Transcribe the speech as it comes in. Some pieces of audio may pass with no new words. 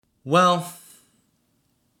Well,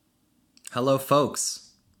 hello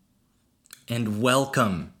folks, and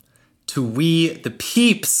welcome to We the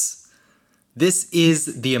Peeps. This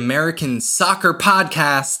is the American soccer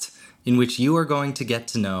podcast in which you are going to get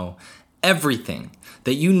to know everything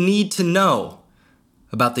that you need to know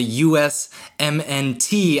about the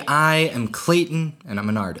USMNT. I am Clayton, and I'm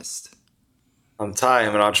an artist. I'm Ty,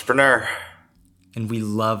 I'm an entrepreneur. And we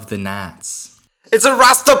love the Nats. It's a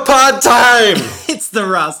Rastapod time! It's the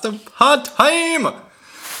Rastapod time!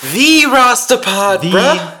 The Rastapod,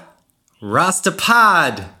 bruh!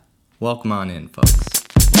 Rastapod! Welcome on in, folks.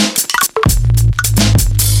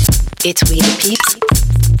 It's We the Peeps.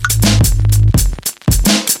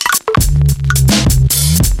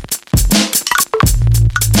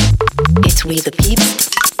 It's We the Peeps.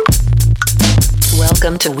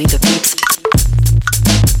 Welcome to We the Peeps.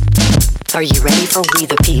 Are you ready for We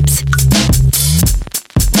the Peeps?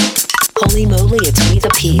 Holy moly, it's We the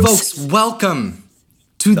Peeps. Folks, welcome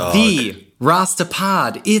to the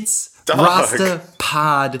Rastapod. It's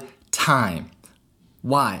Rastapod time.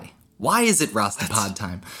 Why? Why is it Rastapod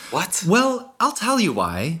time? What? Well, I'll tell you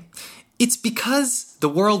why. It's because the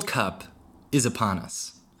World Cup is upon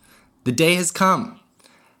us. The day has come,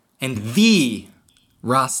 and the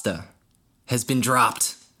Rasta has been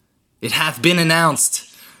dropped. It hath been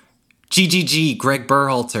announced. GGG, Greg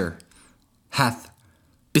Berhalter, hath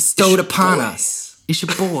bestowed upon us. It's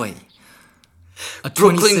your boy. A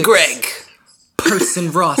Brooklyn Greg. Person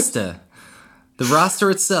Rasta. The roster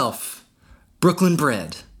itself, Brooklyn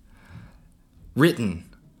bread, written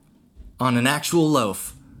on an actual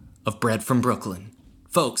loaf of bread from Brooklyn.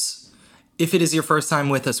 Folks, if it is your first time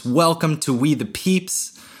with us, welcome to We the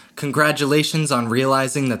Peeps. Congratulations on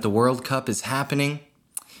realizing that the World Cup is happening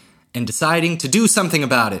and deciding to do something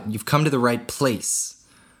about it. You've come to the right place.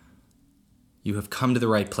 You have come to the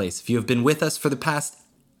right place. If you have been with us for the past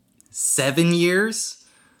 7 years,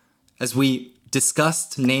 as we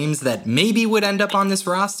discussed names that maybe would end up on this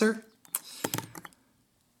roster,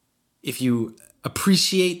 if you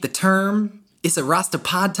appreciate the term, it's a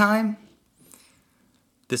Rastapod time,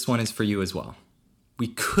 this one is for you as well. We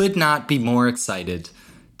could not be more excited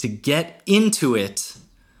to get into it.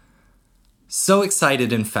 So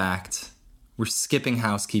excited, in fact, we're skipping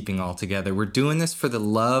housekeeping altogether. We're doing this for the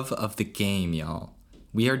love of the game, y'all.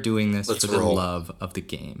 We are doing this for the love of the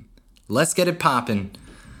game. Let's get it poppin'.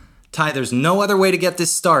 Ty, there's no other way to get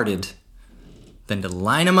this started than to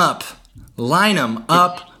line them up. Line them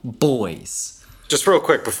up, boys. Just real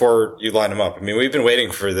quick before you line them up. I mean, we've been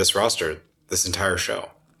waiting for this roster this entire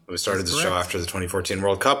show. We started this show after the 2014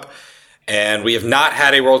 World Cup, and we have not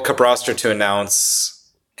had a World Cup roster to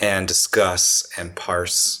announce and discuss and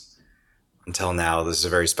parse until now. This is a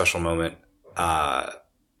very special moment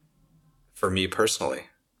for me personally,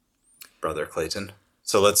 brother Clayton.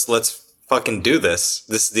 So let's fucking do this.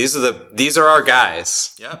 These are our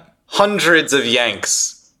guys. Yep. Hundreds of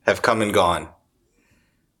Yanks have come and gone.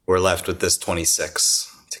 We're left with this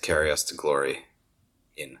 26 to carry us to glory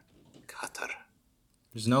in Qatar.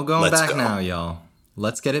 There's no going back now, y'all.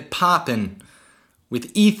 Let's get it poppin' with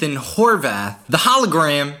Ethan Horvath, the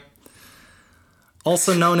hologram,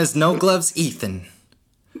 also known as No Gloves Ethan,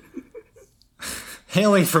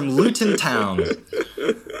 hailing from Luton Town,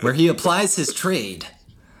 where he applies his trade.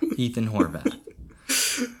 Ethan Horvath.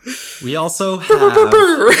 We also have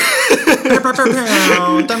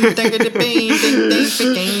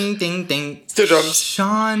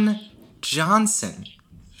Sean Johnson.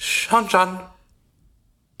 Sean John.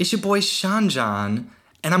 It's your boy Sean John,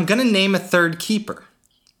 and I'm gonna name a third keeper.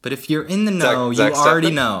 But if you're in the know, Zach you already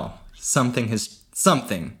Steffen? know something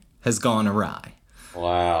has gone awry.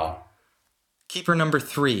 Wow. Keeper number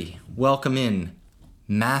 3, welcome in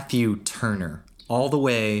Matthew Turner, all the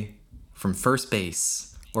way from first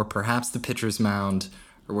base, or perhaps the pitcher's mound,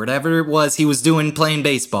 or whatever it was he was doing playing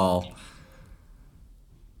baseball,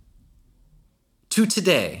 to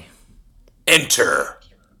today. Enter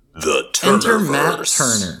the Turnerverse. Enter Matt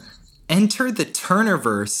Turner. Enter the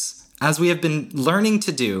Turnerverse, as we have been learning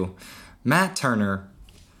to do. Matt Turner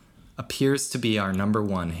appears to be our number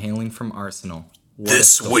 1, hailing from Arsenal.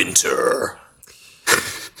 This winter.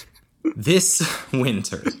 This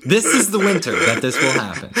winter. This is the winter that this will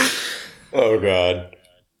happen. Oh, God.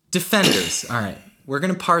 Defenders. All right. We're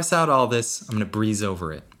going to parse out all this. I'm going to breeze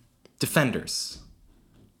over it. Defenders.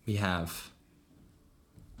 We have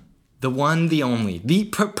the one, the only, the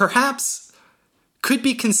perhaps could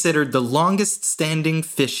be considered the longest standing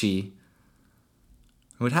fishy.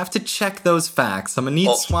 I would have to check those facts. I'm going to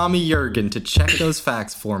need Swami Jurgen to check those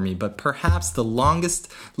facts for me, but perhaps the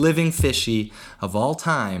longest living fishy of all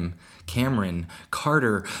time, Cameron,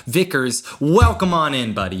 Carter, Vickers. Welcome on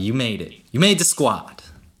in, buddy. You made it. You made the squad.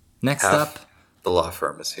 Next up, The law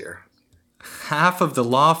firm is here. half of the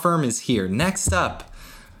law firm is here. Next up,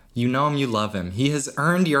 you know him, you love him. He has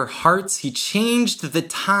earned your hearts. He changed the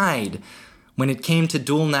tide when it came to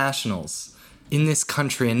dual nationals in this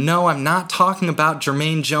country. And no, I'm not talking about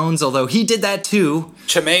Jermaine Jones, although he did that too.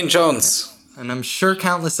 Jermaine Jones. And I'm sure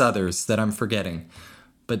countless others that I'm forgetting.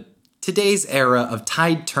 But today's era of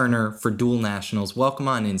tide turner for dual nationals, welcome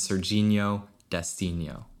on in, Serginho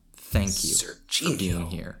Destino. Thank you for being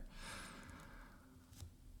here.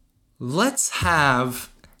 Let's have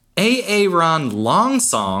Aaron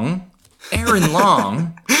Longsong, Aaron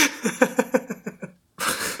Long.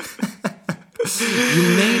 You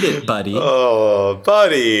made it, buddy. Oh,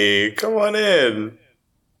 buddy, come on in.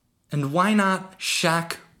 And why not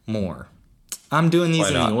Shaq Moore? I'm doing these Why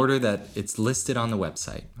in not? the order that it's listed on the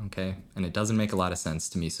website, okay? And it doesn't make a lot of sense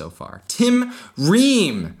to me so far. Tim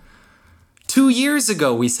Ream. 2 years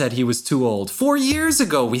ago, we said he was too old. 4 years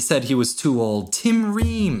ago, we said he was too old. Tim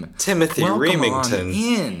Ream. Timothy Welcome Reamington. on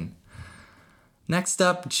in. Next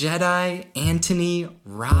up, Jedi Anthony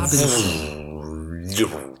Robinson.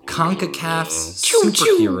 CONCACAF's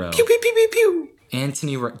superhero. Pew, pew, pew, pew, pew.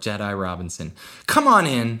 Anthony Jedi Robinson. Come on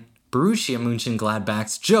in. Borussia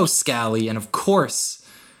Mönchengladbach's Joe Scally, and of course,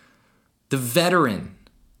 the veteran,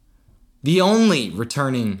 the only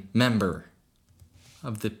returning member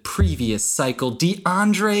of the previous cycle,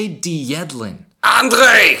 DeAndre Yedlin.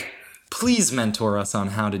 Andre! Please mentor us on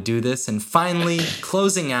how to do this. And finally,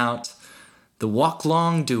 closing out the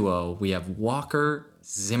walk-long duo, we have Walker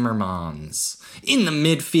Zimmermans. In the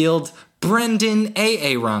midfield, Brendan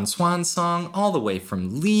Aaron Swansong, all the way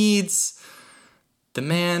from Leeds. The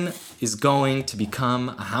man is going to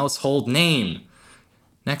become a household name.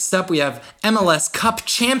 Next up, we have MLS Cup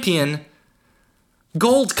champion,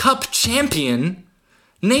 Gold Cup champion,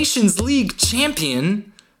 Nations League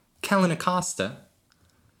champion, Kellen Acosta.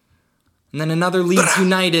 And then another Leeds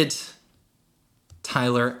United,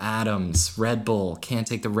 Tyler Adams, Red Bull. Can't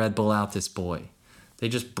take the Red Bull out, this boy. They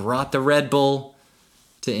just brought the Red Bull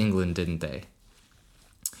to England, didn't they?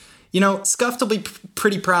 You know, Scuffed will be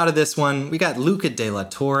pretty proud of this one. We got Luca De La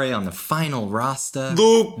Torre on the final roster.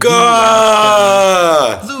 Luca!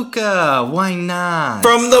 Luca, why not?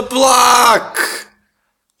 From the block!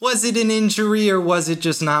 Was it an injury or was it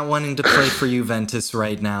just not wanting to play for Juventus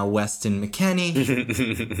right now? Weston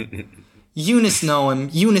McKennie. Eunice know him.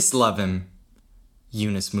 Eunice love him.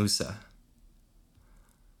 Eunice Musa.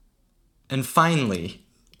 And finally,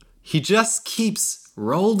 he just keeps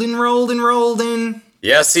rolling.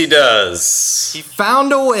 Yes, he does. He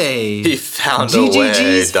found a way. He found a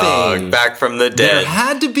GGG's way, dog. fave. Back from the There dead.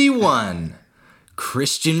 had to be one.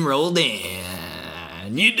 Christian Roldan.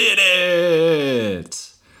 You did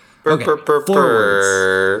it. Okay,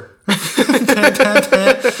 forwards.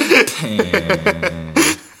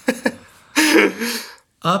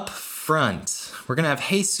 Up front, we're going to have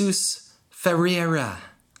Jesus Ferreira.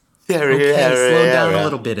 Okay, slow down a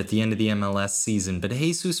little bit at the end of the MLS season, but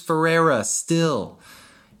Jesus Ferreira still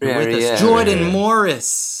with us. Jordan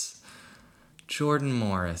Morris.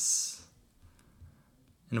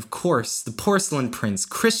 And of course, the porcelain prince,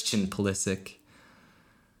 Christian Pulisic.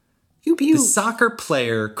 The soccer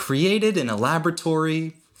player created in a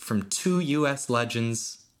laboratory from two U.S.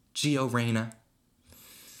 legends, Gio Reyna.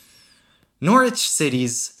 Norwich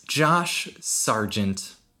City's Josh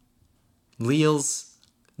Sargent. Leal's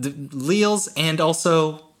and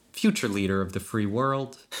also future leader of the free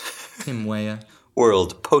world, Tim Weah.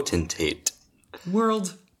 World potentate.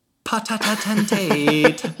 World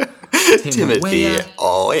patatatentate, Tim Timothy. Weah.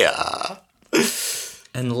 Oh, yeah.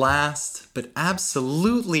 And last, but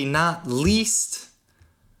absolutely not least,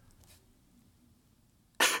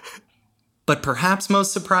 but perhaps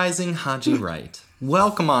most surprising, Haji Wright.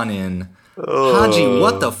 Welcome on in. Haji,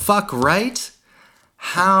 what the fuck, right?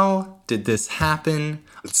 How did this happen?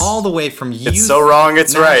 All the way from youth It's so wrong,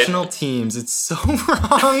 it's right. national teams. It's so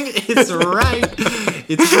wrong, it's right.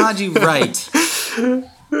 It's Haji Wright.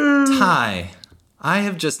 Ty, I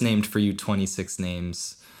have just named for you 26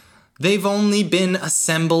 names. They've only been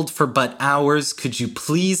assembled for but hours. Could you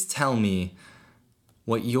please tell me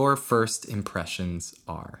what your first impressions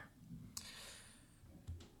are?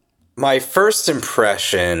 My first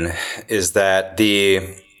impression is that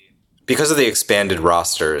because of the expanded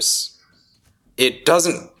rosters, it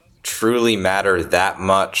doesn't truly matter that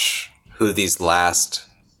much who these last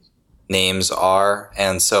names are.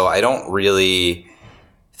 And so I don't really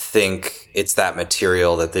think it's that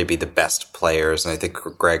material that they'd be the best players. And I think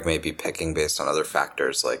Greg may be picking based on other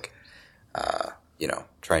factors like,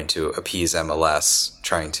 trying to appease MLS,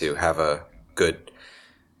 trying to have a good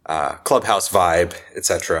clubhouse vibe,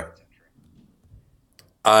 etc.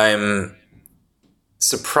 I'm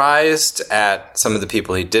surprised at some of the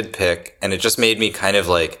people he did pick, and it just made me kind of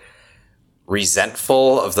like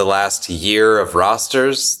resentful of the last year of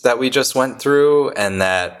rosters that we just went through, and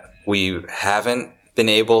that we haven't been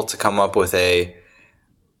able to come up with a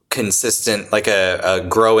consistent, like a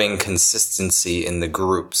growing consistency in the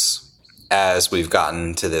groups as we've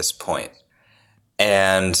gotten to this point.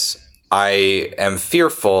 And I am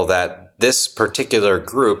fearful that this particular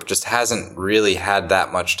group just hasn't really had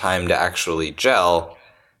that much time to actually gel,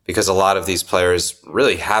 because a lot of these players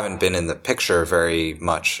really haven't been in the picture very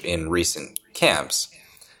much in recent camps.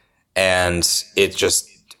 And it just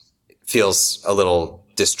feels a little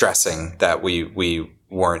distressing that we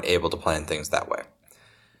weren't able to plan things that way.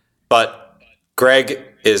 But Greg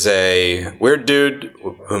is a weird dude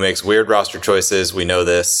who makes weird roster choices. We know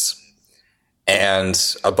this. And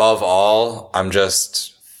above all, I'm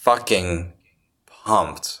just fucking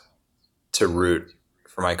pumped to root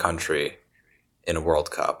for my country in a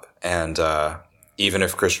World Cup. And even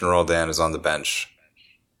if Christian Roldan is on the bench,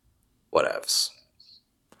 whatevs.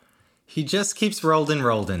 He just keeps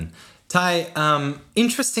rolling. Ty,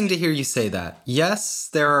 interesting to hear you say that. Yes,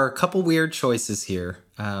 there are a couple weird choices here.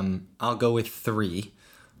 I'll go with 3.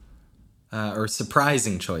 Or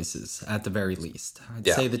surprising choices, at the very least. I'd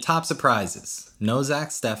say the top surprises. No Zach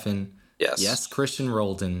Steffen. Yes. Yes, Christian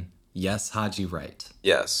Roldan. Yes, Haji Wright.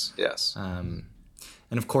 Yes. And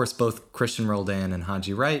of course, both Christian Roldan and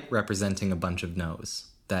Haji Wright representing a bunch of no's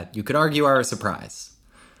that you could argue are a surprise.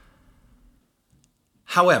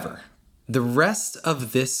 However, the rest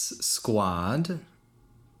of this squad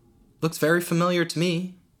looks very familiar to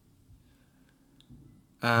me.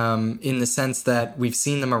 In the sense that we've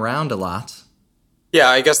seen them around a lot. Yeah,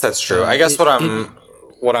 I guess that's true. I guess what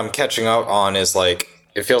I'm catching up on is like,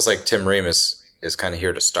 it feels like Tim Ream is kind of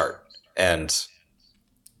here to start and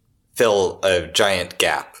fill a giant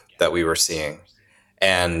gap that we were seeing.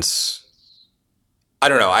 And I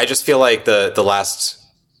don't know, I just feel like the last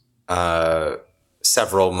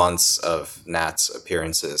several months of Nats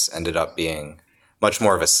appearances ended up being much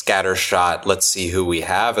more of a scattershot, let's see who we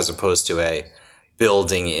have, as opposed to a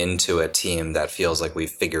building into a team that feels like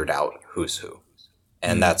we've figured out who's who.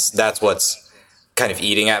 And that's what's kind of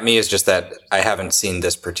eating at me, is just that I haven't seen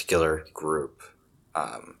this particular group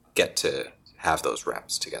get to have those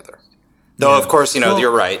reps together. Though, of course,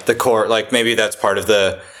 you're right. The core, like, maybe that's part of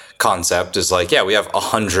the concept is like, yeah, we have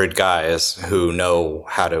 100 guys who know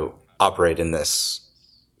how to operate in this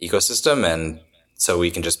ecosystem. And so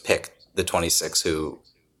we can just pick the 26 who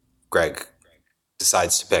Greg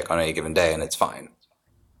decides to pick on any given day, and it's fine.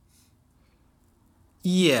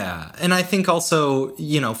 Yeah, and I think also,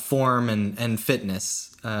 form and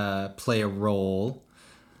fitness play a role.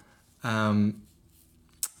 But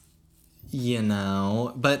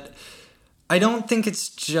I don't think it's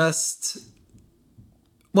just...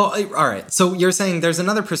 Well, all right, so you're saying there's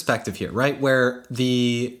another perspective here, right? Where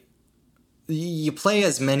you play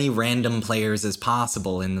as many random players as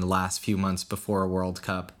possible in the last few months before a World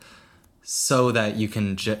Cup, so that you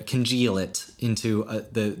can congeal it into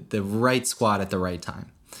the right squad at the right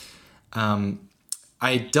time.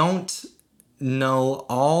 I don't know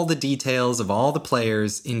all the details of all the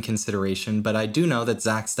players in consideration, but I do know that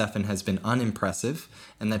Zach Steffen has been unimpressive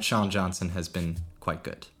and that Sean Johnson has been quite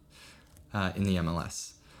good in the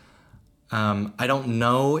MLS. I don't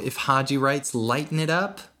know if Haji Wright's lighten it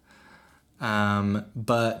up.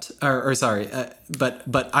 But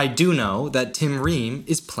I do know that Tim Ream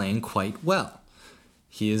is playing quite well.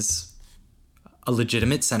 He is a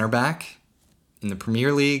legitimate center back in the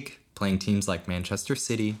Premier League, playing teams like Manchester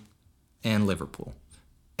City and Liverpool,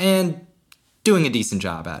 and doing a decent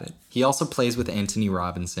job at it. He also plays with Anthony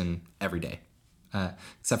Robinson every day,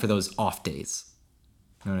 except for those off days.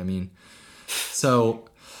 You know what I mean? So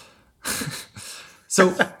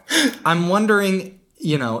I'm wondering,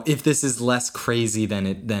 if this is less crazy than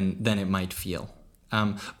it might feel.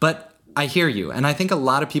 But I hear you, and I think a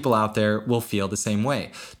lot of people out there will feel the same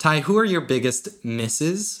way. Ty, who are your biggest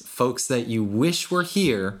misses, folks that you wish were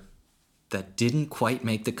here that didn't quite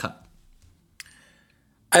make the cut?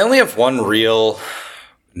 I only have one real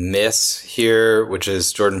miss here, which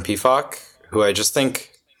is Jordan Pefok, who I just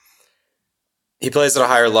think he plays at a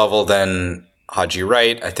higher level than Haji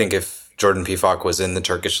Wright. I think if Jordan Pefok was in the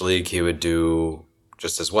Turkish league, he would do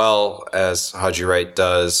just as well as Haji Wright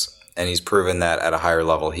does. And he's proven that at a higher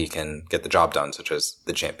level, he can get the job done, such as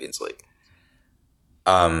the Champions League.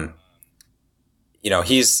 I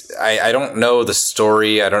don't know the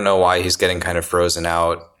story. I don't know why he's getting kind of frozen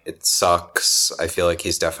out. It sucks. I feel like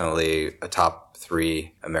he's definitely a top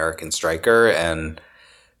 3 American striker, and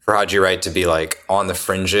for Haji Wright to be like on the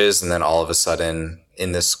fringes and then all of a sudden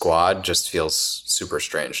in this squad just feels super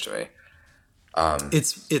strange to me.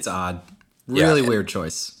 It's odd. Really Yeah. weird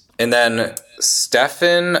choice. And then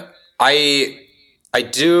Stefan, I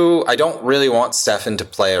don't really want Stefan to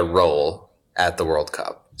play a role at the World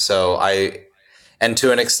Cup. And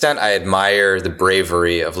to an extent, I admire the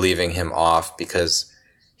bravery of leaving him off because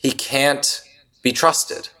he can't be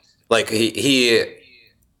trusted. Like he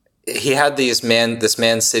had this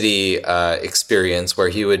Man City experience where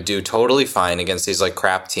he would do totally fine against these like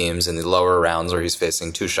crap teams in the lower rounds where he's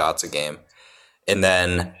facing 2 shots a game, and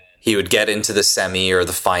then he would get into the semi or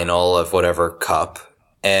the final of whatever cup,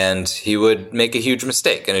 and he would make a huge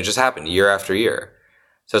mistake, and it just happened year after year.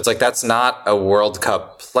 So it's like that's not a World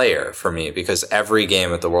Cup player for me because every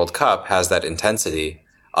game at the World Cup has that intensity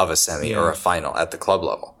of a semi or a final at the club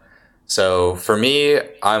level. So for me,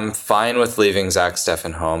 I'm fine with leaving Zach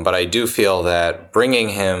Steffen home, but I do feel that bringing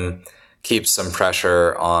him keeps some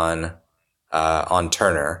pressure on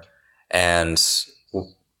Turner, and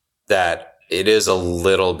that it is a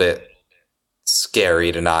little bit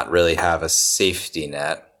scary to not really have a safety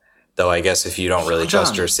net. Though I guess if you don't really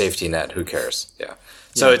trust your safety net, who cares? Yeah.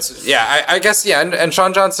 So I guess, and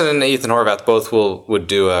Sean Johnson and Ethan Horvath both would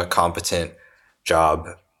do a competent job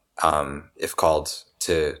if called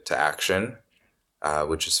to action,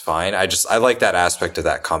 which is fine. I like that aspect of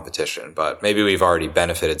that competition, but maybe we've already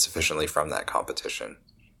benefited sufficiently from that competition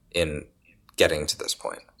in getting to this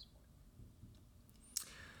point.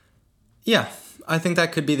 Yeah, I think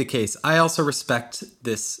that could be the case. I also respect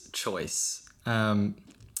this choice. Ty,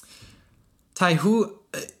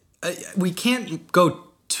 we can't go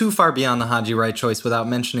too far beyond the Haji Wright choice without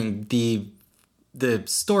mentioning the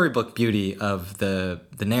storybook beauty of the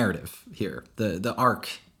narrative here, the arc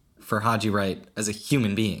for Haji Wright as a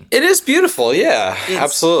human being. It is beautiful, yeah,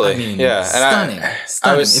 absolutely. I mean, yeah, stunning.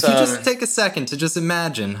 And if you just take a second to just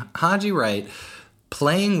imagine Haji Wright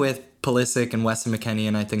playing with Pulisic and Weston McKennie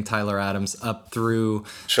and I think Tyler Adams up through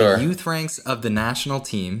the youth ranks of the national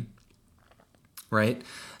team, right?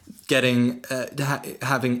 Getting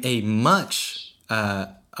having a much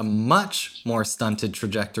more stunted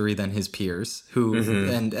trajectory than his peers, who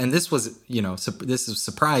and this was this is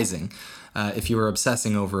surprising if you were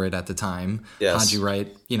obsessing over it at the time. Yes. Haji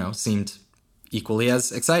Wright seemed equally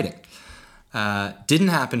as exciting. Didn't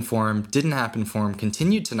happen for him.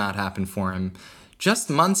 Continued to not happen for him. Just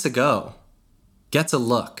months ago, gets a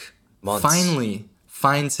look. Finally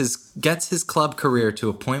gets his club career to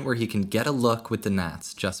a point where he can get a look with the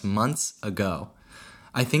Nats. Just months ago,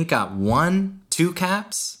 I think got 1-2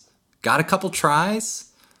 caps, got a couple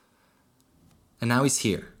tries, and now he's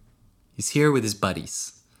here. He's here with his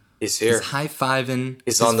buddies. He's here. He's high-fiving.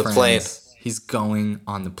 He's on the plane. He's going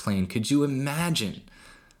on the plane. Could you imagine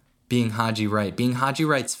being Haji Wright, being Haji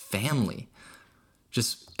Wright's family?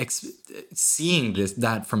 Just seeing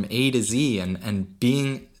that from A to Z and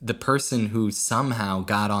being the person who somehow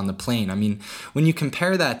got on the plane. I mean, when you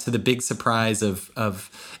compare that to the big surprise of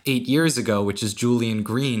 8 years ago, which is Julian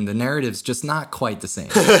Green, the narrative's just not quite the same.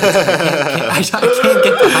 I can't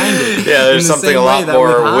get behind it. Yeah, there's something a lot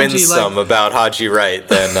more winsome about Haji Wright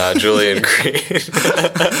than Julian Green.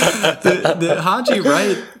 the Haji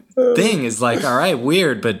Wright thing is like, all right,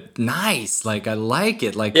 weird, but nice. Like, I like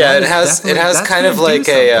it. Like, yeah, it has kind of like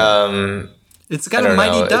it's got a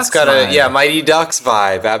Mighty Ducks. It's got vibe. Mighty Ducks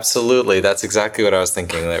vibe. Absolutely, that's exactly what I was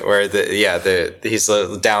thinking. Like, where he's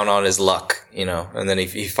down on his luck, and then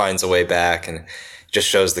he finds a way back and just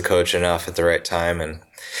shows the coach enough at the right time. And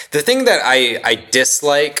the thing that I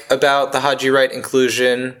dislike about the Haji Wright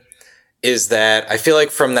inclusion is that I feel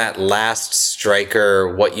like from that last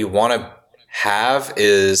striker, what you want to have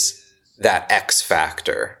is that X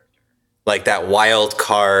factor, like that wild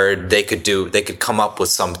card. They could come up with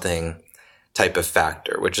something type of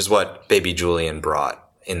factor, which is what Baby Julian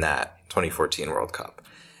brought in that 2014 World Cup.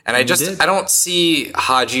 And I don't see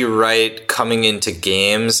Haji Wright coming into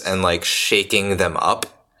games and like shaking them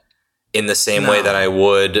up in the same way that I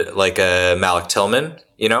would like a Malik Tillman,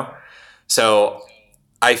 So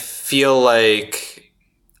I feel like,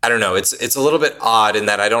 I don't know. It's a little bit odd in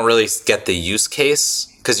that I don't really get the use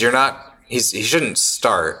case because he shouldn't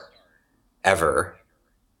start ever,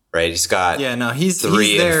 right? He's got he's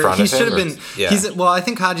there. in front he of him. Should have been. Well, I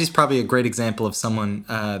think Haji's probably a great example of someone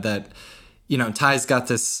that Ty's got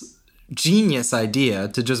this genius idea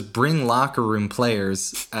to just bring locker room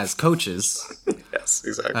players as coaches. Yes,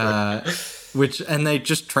 exactly. And they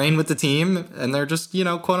just train with the team, and they're just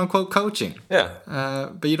quote unquote coaching. Yeah.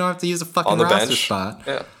 But you don't have to use a fucking on the roster bench spot.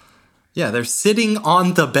 Yeah. Yeah, they're sitting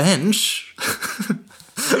on the bench.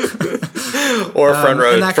 Or front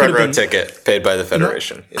row been, ticket paid by the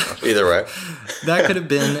federation. Either way. That could have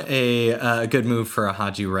been a good move for a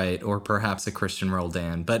Haji Wright or perhaps a Christian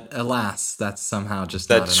Roldan. But alas, that's somehow just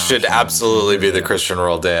not an option. That should absolutely be the Christian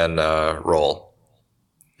Roldan role.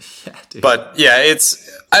 Yeah, dude. But yeah, it's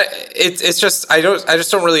just I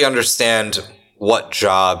just don't really understand what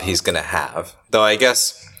job he's going to have. Though I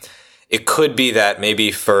guess it could be that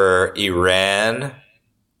maybe for Iran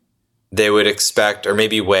they would expect, or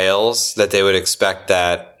maybe Wales, that they would expect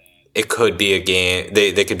that it could be a game.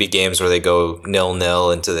 They could be games where they go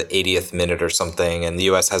 0-0 into the 80th minute or something, and the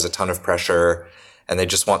U.S. has a ton of pressure, and they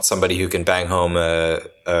just want somebody who can bang home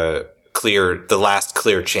the last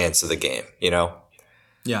clear chance of the game.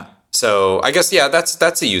 Yeah. So I guess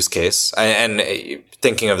that's a use case, and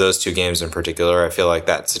thinking of those two games in particular, I feel like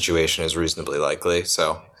that situation is reasonably likely.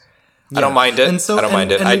 So. Yeah. I don't mind it. I don't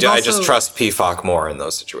mind it. I just trust PFOC more in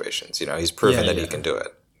those situations. He's proven that he can do it.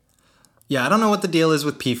 Yeah, I don't know what the deal is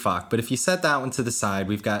with PFOC, but if you set that one to the side,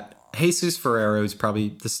 we've got Jesus Ferreira, who's probably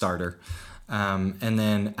the starter. And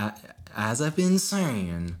then, as I've been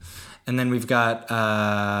saying, and then we've got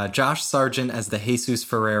Josh Sargent as the Jesus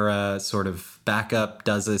Ferreira sort of backup,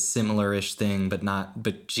 does a similar-ish thing, but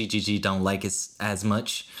GGG don't like it as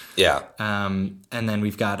much. Yeah. And then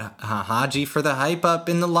we've got Haji for the hype up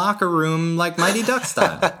in the locker room, like Mighty Duck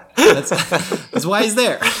style. That's why he's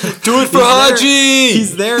there. Do it for Haji!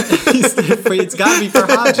 He's there. It's got to be for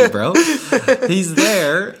Haji, bro. He's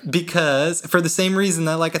there because, for the same reason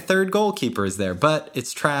that like a third goalkeeper is there. But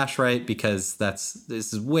it's trash, right? Because this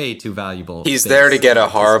is way too valuable. He's there to get a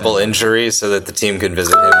horrible injury so that the team can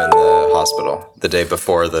visit him in the hospital the day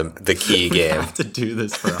before the key game. We have to do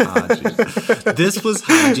this for Haji. This was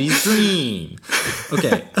Haji's dream.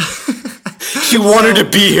 Okay. He wanted to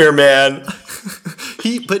be here, man.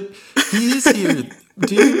 But he is here,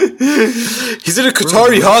 dude. He's in a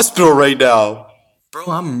Qatari hospital right now. Bro,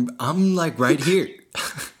 I'm like right here.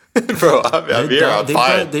 Bro, I'm here. I'm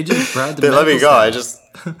fine. They just grabbed the They let me go.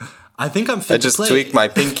 I think I'm fit to play. Tweaked my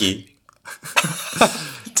pinky.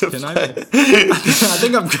 Can I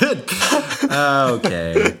think I'm good.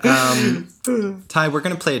 Okay. Ty, we're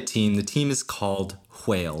going to play a team. The team is called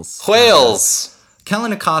Wales. Wales.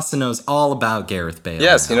 Kellen Acosta knows all about Gareth Bale.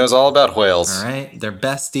 Yes, he knows all about Wales. All right. They're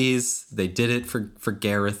besties. They did it for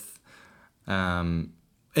Gareth.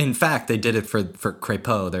 In fact, they did it for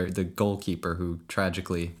Crépeau, the goalkeeper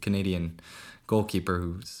Canadian goalkeeper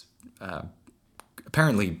who's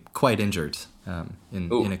apparently quite injured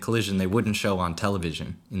in a collision they wouldn't show on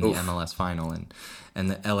television in the MLS final, and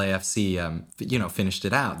the LAFC finished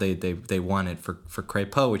it out. They won it for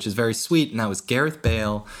Crépeau, which is very sweet, and that was Gareth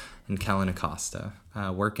Bale and Kellen Acosta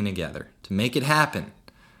working together to make it happen.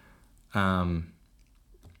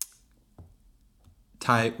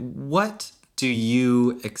 Ty, what do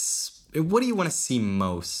you want to see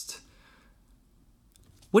most?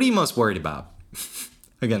 What are you most worried about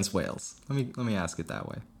against Wales? Let me ask it that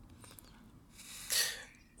way.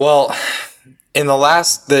 Well, in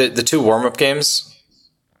the two warm-up games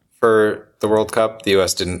for the World Cup, the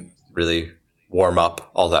U.S. didn't really warm up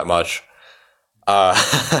all that much.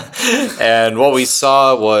 And what we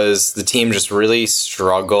saw was the team just really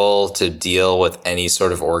struggle to deal with any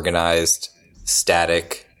sort of organized,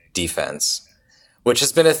 static defense, which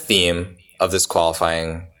has been a theme of this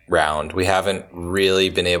qualifying round. We haven't really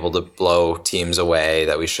been able to blow teams away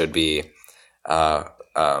that we should be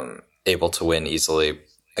able to win easily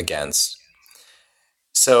against.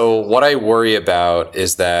 So what I worry about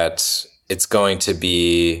is that it's going to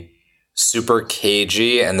be super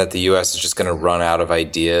cagey and that the U.S. is just going to run out of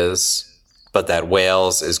ideas, but that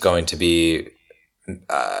Wales is going to be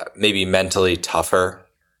maybe mentally tougher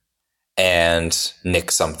and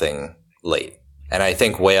nick something late. And I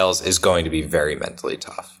think Wales is going to be very mentally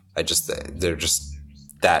tough. They're just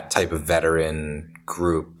that type of veteran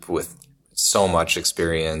group with so much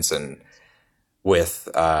experience and with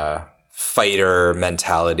fighter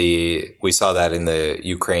mentality. We saw that in the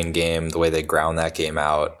Ukraine game, the way they ground that game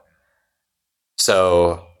out.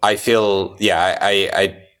 So I feel,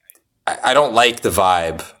 I don't like the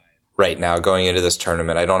vibe right now going into this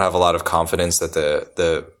tournament. I don't have a lot of confidence that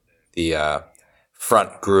the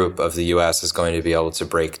front group of the U.S. is going to be able to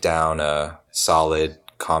break down a solid,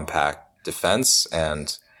 compact defense,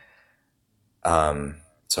 and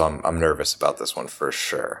so I'm nervous about this one for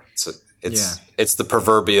sure. It's the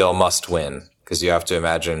proverbial must win, because you have to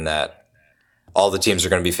imagine that all the teams are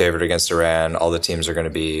going to be favored against Iran. All the teams are going to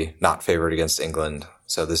be not favored against England.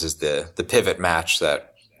 So this is the pivot match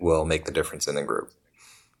that will make the difference in the group.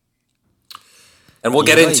 And we'll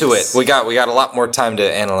get into it. Yikes. We got a lot more time to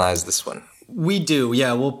analyze this one. We do,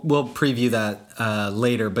 yeah. We'll preview that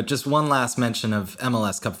later. But just one last mention of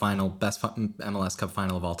MLS Cup final, best MLS Cup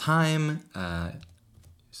final of all time.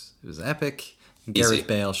 It was epic. Easy. Gareth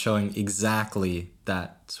Bale showing exactly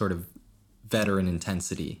that sort of veteran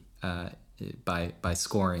intensity by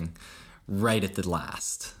scoring right at the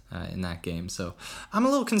last in that game. So I'm a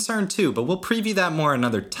little concerned too, but we'll preview that more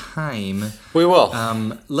another time. We will.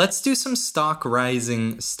 Let's do some stock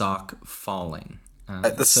rising, stock falling.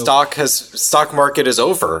 The stock market is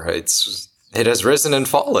over. It has risen and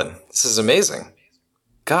fallen. This is amazing.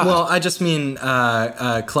 God. Well, I just mean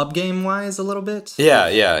club game wise a little bit.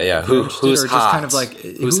 Yeah. Who's or hot? just kind of like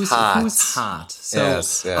who's hot? Who's hot? So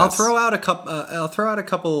Yes. I'll throw out a couple. I'll throw out a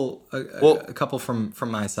couple. A couple from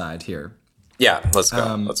my side here. Yeah, let's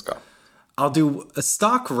go. Let's go. I'll do a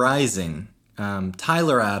stock rising.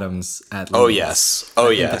 Tyler Adams at Leeds.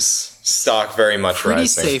 Oh yes. Stock very much Pretty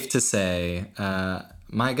rising. safe to say.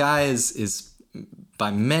 My guy is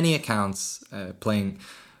by many accounts playing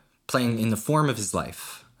in the form of his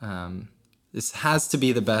life. This has to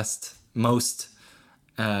be the best, most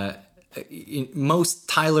Tyler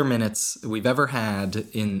minutes we've ever had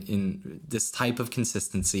in this type of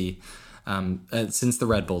consistency since the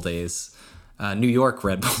Red Bull days, New York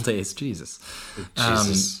Red Bull days. Jesus.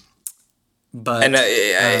 But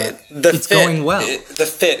it's going well. The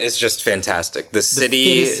fit is just fantastic. The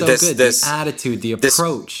city, the fit is so good. The attitude, the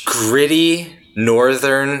approach, gritty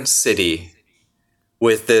northern city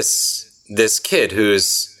with this kid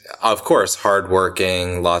who's, of course,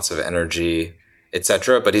 hardworking, lots of energy,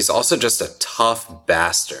 etc. But he's also just a tough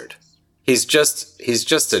bastard. He's just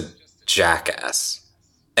a jackass,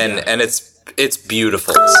 and it's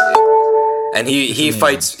beautiful to see. And he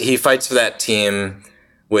fights for that team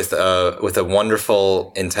with a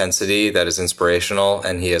wonderful intensity that is inspirational,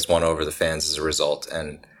 and he has won over the fans as a result,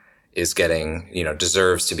 and is getting,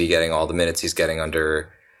 deserves to be getting all the minutes he's getting under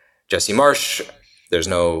Jesse Marsch.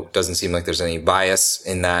 Doesn't seem like there's any bias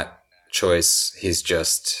in that choice. He's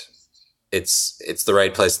just, it's the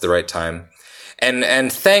right place at the right time.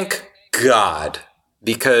 And thank God,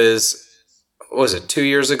 because, what was it, 2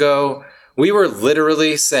 years ago? We were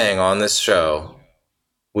literally saying on this show,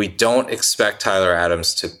 we don't expect Tyler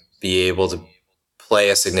Adams to be able to play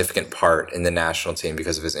a significant part in the national team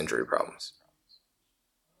because of his injury problems.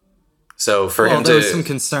 So for him there was some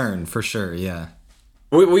concern for sure, yeah.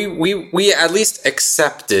 We at least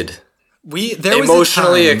accepted. We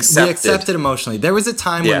accepted. We accepted emotionally. There was a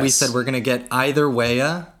time when we said we're going to get either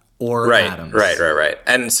Weah or Adams. Right.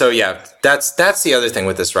 And so that's the other thing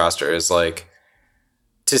with this roster is like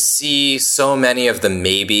to see so many of the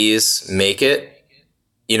maybes make it.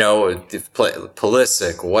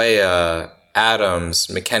 Pulisic, Weah, Adams,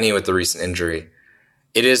 McKennie with the recent injury.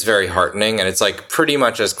 It is very heartening, and it's like pretty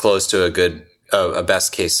much as close to a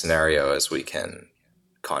best case scenario as we can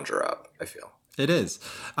conjure up, I feel. It is.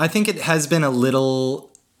 I think it has been a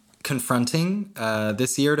little confronting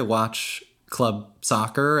this year to watch club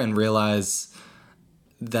soccer and realize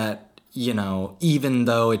that, even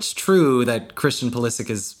though it's true that Christian Pulisic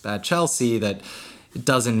is at Chelsea, that it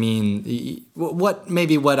doesn't mean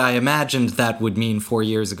what I imagined that would mean 4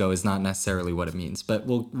 years ago is not necessarily what it means. But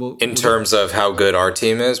we'll in terms of how good our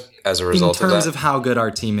team is as a result of that. In terms of how good our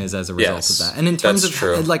team is as a result of that. And in terms of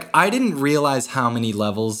true. I didn't realize how many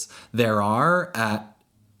levels there are at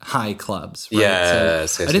high clubs. Right?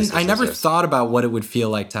 Yes, I never thought about what it would feel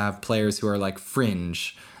like to have players who are like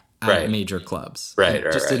fringe at major clubs. Right. It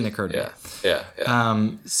just didn't occur to me. Yeah.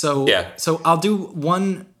 So I'll do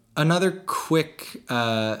another quick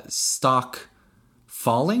stock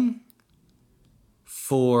falling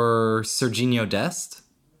for Serginho Dest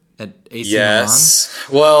at AC Milan.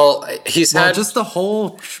 Well, he's had just the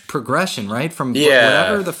whole progression, right? From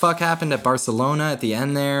whatever the fuck happened at Barcelona at the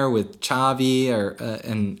end there with Xavi,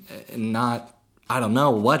 and not, I don't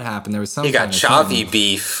know what happened. There was some. He got Xavi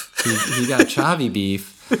beef. He got Xavi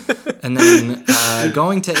beef. And then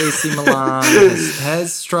going to AC Milan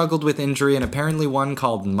has struggled with injury and apparently one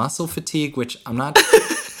called muscle fatigue, which I'm not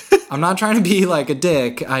trying to be like a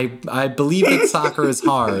dick. I believe that soccer is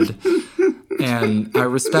hard and I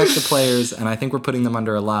respect the players and I think we're putting them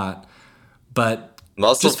under a lot. But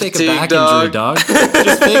muscle just fake fatigue, a back injury, dog.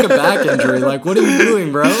 Just fake a back injury. Like, what are you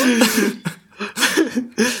doing, bro?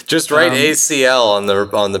 Just write ACL on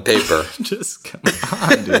the paper. Just come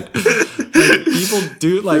on,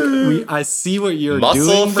 dude. Like, people do I see what you're doing,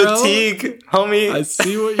 bro. Muscle fatigue, homie. I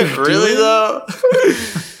see what you're doing. Really though?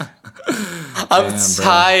 I'm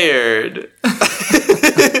tired.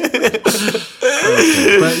 Okay.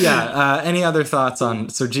 But yeah, any other thoughts on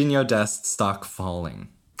Serginho Dest stock falling?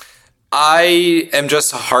 I am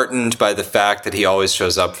just heartened by the fact that he always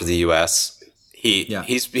shows up for the U.S.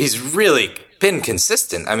 He's really been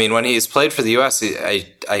consistent. I mean, when he's played for the U.S.,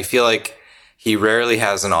 I feel like he rarely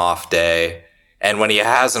has an off day. And when he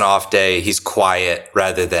has an off day, he's quiet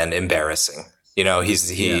rather than embarrassing. You know,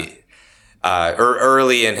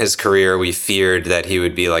 early in his career, we feared that he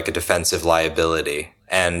would be like a defensive liability.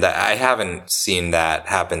 And I haven't seen that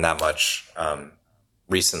happen that much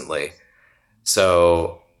recently.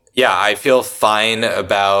 So, yeah, I feel fine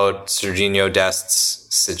about Sergiño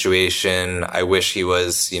Dest's situation. I wish he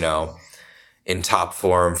was, in top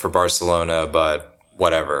form for Barcelona, but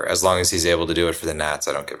whatever. As long as he's able to do it for the Nats,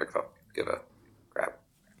 I don't give a crap.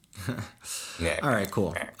 Yeah. All right,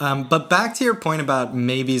 cool. But back to your point about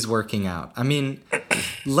maybe's working out. I mean,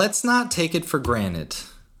 let's not take it for granted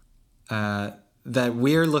that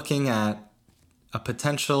we're looking at a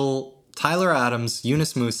potential Tyler Adams,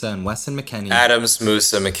 Yunus Musa, and Weston McKennie. Adams,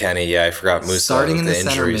 Musa, McKennie. Yeah, I forgot Musa. Starting in the center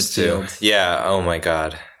injuries midfield. Too. Yeah, oh my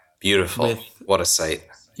God. Beautiful. What a sight.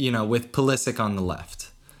 With Pulisic on the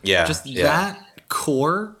left. Yeah. That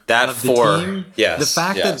core that of the four, team, yes, the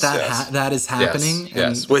fact that is happening,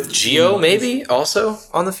 yes. With Gio maybe also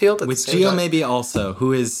on the field, with Gio maybe also,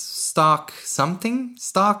 who is stock staying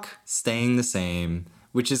the same,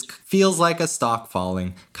 which feels like a stock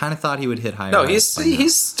falling. Kind of thought he would hit higher. No, he's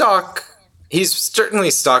stock. He's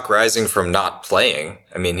certainly stock rising from not playing.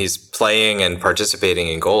 I mean, he's playing and participating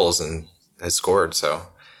in goals and has scored. So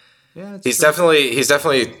yeah, he's definitely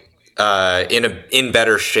in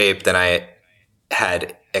better shape than I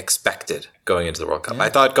had expected going into the World Cup. Yeah. I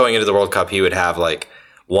thought going into the World Cup he would have like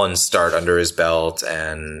one start under his belt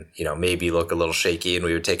and maybe look a little shaky and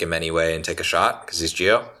we would take him anyway and take a shot because he's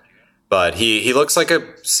Gio. But he looks like a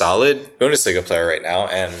solid Bundesliga player right now,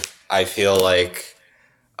 and I feel like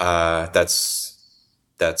that's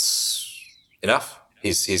enough.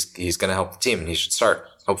 He's going to help the team and he should start,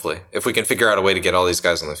 hopefully, if we can figure out a way to get all these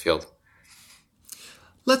guys on the field.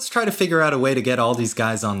 Let's try to figure out a way to get all these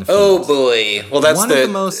guys on the field. Oh boy! Well, that's the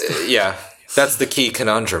most. Yeah, that's the key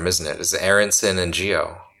conundrum, isn't it? Is Aronson and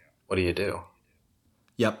Gio? What do you do?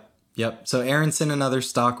 Yep. So Aronson, another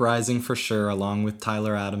stock rising for sure, along with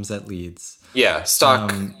Tyler Adams at Leeds. Yeah,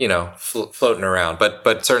 stock, floating around,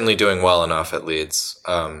 but certainly doing well enough at Leeds.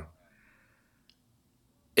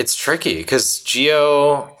 It's tricky because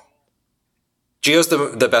Gio's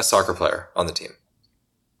the best soccer player on the team,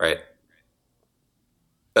 right?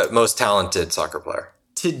 Most talented soccer player.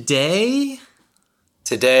 Today,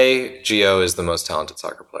 Gio is the most talented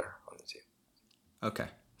soccer player on the team. Okay.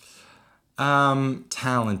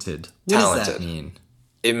 Talented. What does that mean?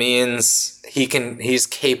 It means he's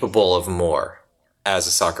capable of more as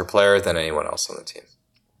a soccer player than anyone else on the team.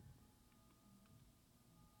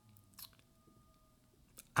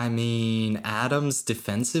 I mean, Adams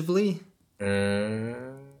defensively?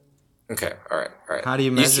 Okay, all right. How do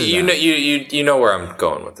you measure that? You know where I'm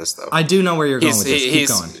going with this, though. I do know where you're going with this. Keep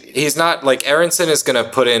going. He's not like Aronson is going to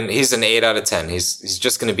put in. He's an 8 out of 10. He's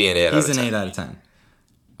just going to be an 8 out of 10. He's an 8 out of 10.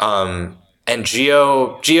 And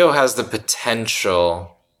Gio has the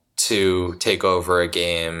potential to take over a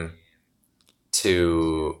game,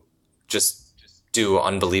 to just do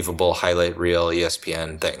unbelievable highlight reel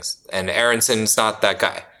ESPN things. And Aronson's not that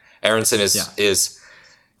guy. Aronson is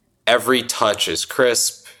every touch is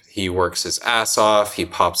crisp. He works his ass off. He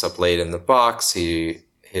pops up late in the box.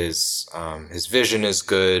 His vision is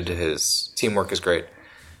good. His teamwork is great,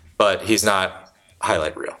 but he's not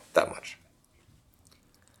highlight reel that much.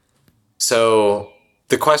 So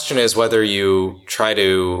the question is whether you try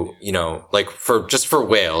to, for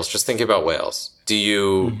Wales, just think about Wales. Do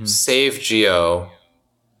you save Gio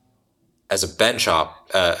as a bench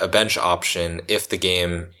option if the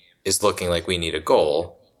game is looking like we need a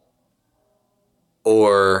goal?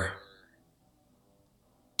 Or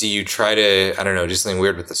do you try to, do something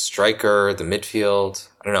weird with the striker, the midfield?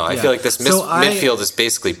 I don't know. I feel like this midfield is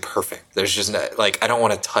basically perfect. There's just I don't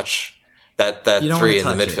want to touch that three in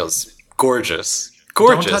the midfield. It's gorgeous.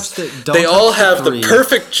 They all have the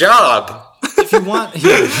perfect job. If you want,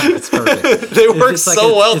 it's perfect. They work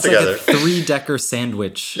so well together. It's like a 3-decker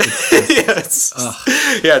sandwich. It's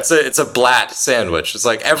a Blatt sandwich. It's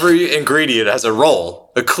like every ingredient has a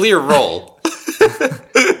roll, a clear roll.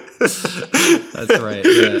 That's right.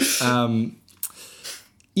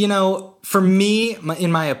 Yeah. For me,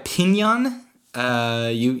 in my opinion,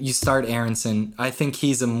 you start Aronson. I think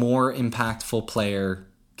he's a more impactful player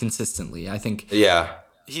consistently. I think. Yeah.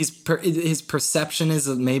 His perception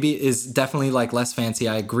is definitely like less fancy.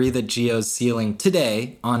 I agree that Gio's ceiling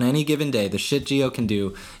today, on any given day, the shit Gio can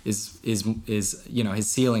do is his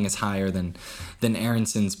ceiling is higher than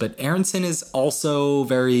Aronson's. But Aronson is also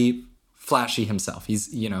very flashy himself.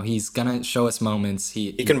 He's gonna show us moments.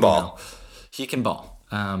 He can ball. He can ball.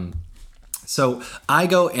 So I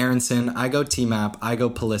go Aronson, I go T-Map, I go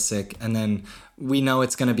Pulisic, and then we know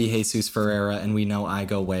it's going to be Jesus Ferreira, and we know I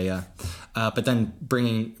go Weah. But then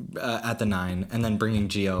bringing at the 9, and then bringing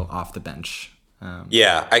Gio off the bench.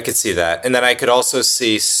 Yeah, I could see that. And then I could also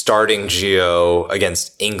see starting Gio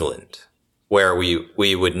against England, where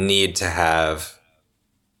we would need to have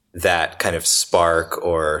that kind of spark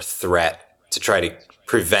or threat to try to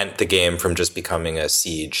prevent the game from just becoming a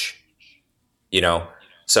siege,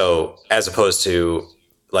 So as opposed to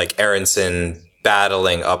like Aronson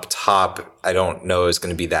battling up top, I don't know is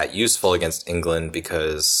going to be that useful against England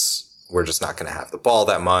because we're just not going to have the ball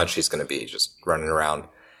that much. He's going to be just running around.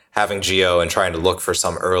 Having Gio and trying to look for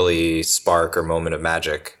some early spark or moment of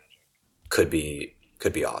magic could be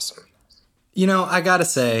awesome. I gotta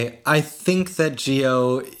say, I think that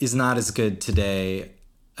Gio is not as good today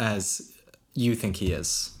as you think he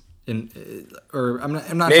is. I'm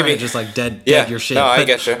not trying to just like dead your shit. No, I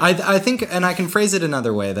get you. I think, and I can phrase it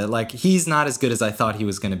another way, that like he's not as good as I thought he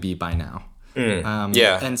was going to be by now.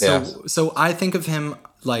 So I think of him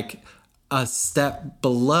like a step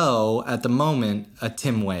below at the moment a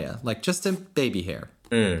Tim Weah, like just a baby hair.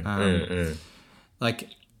 Like,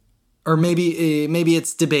 or maybe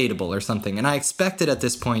it's debatable or something. And I expected at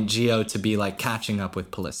this point Gio to be like catching up with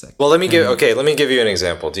Pulisic. Well, let me give you an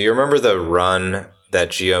example. Do you remember the run that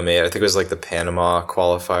Gio made? I think it was like the Panama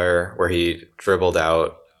qualifier where he dribbled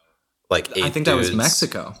out like 8 I think dudes. That was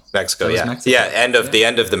Mexico. Mexico. The end of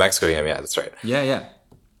the Mexico game. Yeah, that's right. Yeah.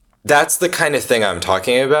 That's the kind of thing I'm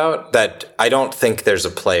talking about, that I don't think there's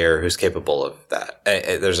a player who's capable of that.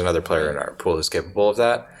 There's another player in our pool who's capable of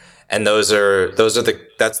that. And that's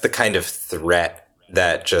the kind of threat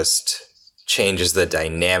that just changes the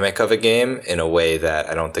dynamic of a game in a way that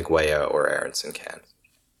I don't think Weah or Aronson can.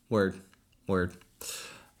 Word.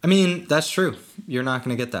 I mean, that's true. You're not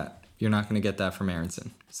going to get that. You're not going to get that from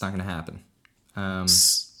Aronson. It's not going to happen.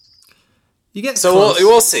 You get so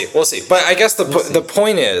we'll see. But I guess the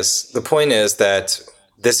point is that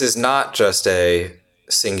this is not just a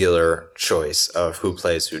singular choice of who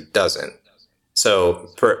plays, who doesn't.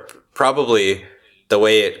 So probably the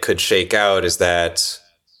way it could shake out is that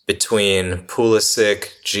between Pulisic,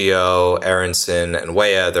 Gio, Aronson, and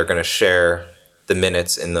Weah, they're going to share the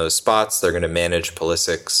minutes in those spots. They're going to manage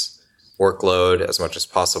Pulisic's workload as much as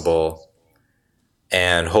possible.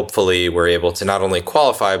 And hopefully we're able to not only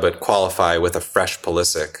qualify, but qualify with a fresh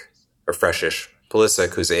Pulisic, or freshish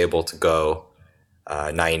Pulisic, who's able to go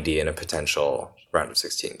 90 in a potential round of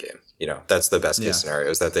 16 game. That's the best case scenario,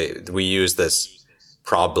 is that we use this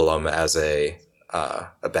problem as a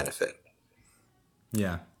benefit.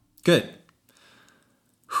 Yeah. Good.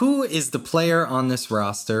 Who is the player on this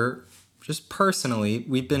roster? Just personally,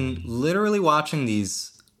 we've been literally watching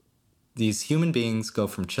these human beings go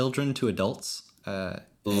from children to adults.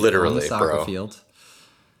 Literally, on the soccer bro. Field.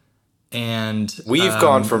 And we've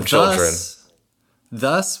gone from children.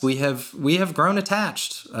 Thus, we have grown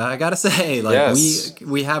attached. I gotta say, like yes.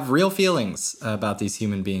 we have real feelings about these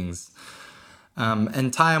human beings.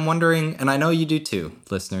 And Ty, I'm wondering, and I know you do too,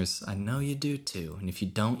 listeners. I know you do too, and if you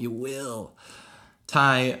don't, you will.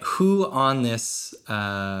 Ty, who on this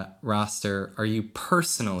roster are you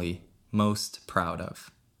personally most proud of?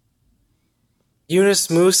 Yunus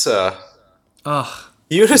Musa. Oh,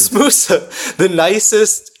 Yunus Musa, the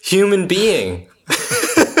nicest human being.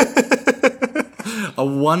 A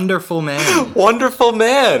wonderful man. Wonderful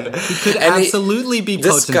man. He could absolutely be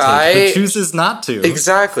potentate, but chooses not to.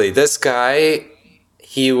 Exactly. This guy,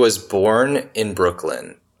 he was born in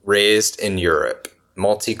Brooklyn, raised in Europe,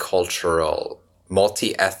 multicultural,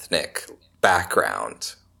 multi-ethnic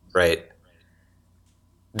background, right?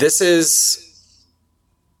 This is...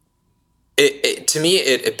 to me,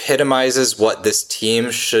 it epitomizes what this team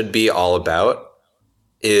should be all about,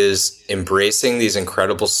 is embracing these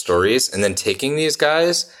incredible stories and then taking these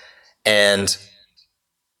guys and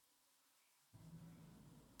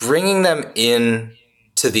bringing them in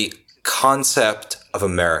to the concept of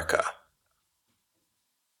America.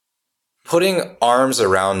 Putting arms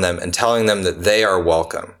around them and telling them that they are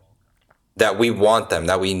welcome, that we want them,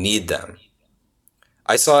 that we need them.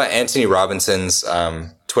 I saw Anthony Robinson's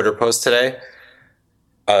Twitter post today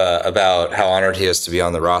about how honored he is to be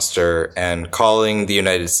on the roster and calling the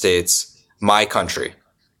United States my country.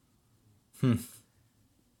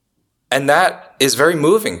 And that is very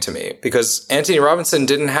moving to me, because Anthony Robinson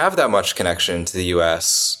didn't have that much connection to the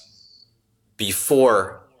U.S.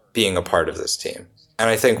 before being a part of this team. And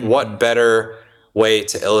I think what better way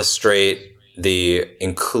to illustrate the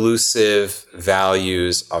inclusive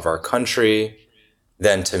values of our country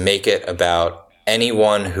than to make it about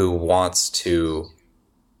anyone who wants to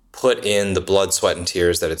put in the blood, sweat, and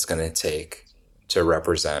tears that it's going to take to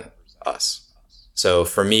represent us. So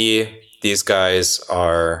for me, these guys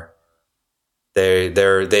are, they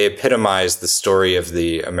epitomize the story of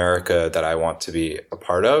the America that I want to be a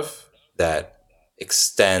part of, that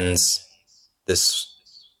extends this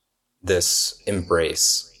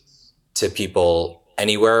embrace to people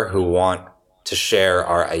anywhere who want to share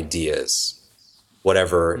our ideas,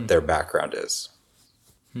 whatever their background is.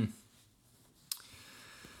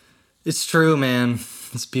 It's true, man.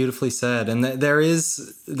 It's beautifully said. And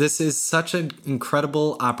this is such an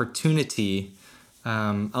incredible opportunity.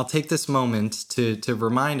 I'll take this moment to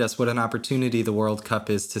remind us what an opportunity the World Cup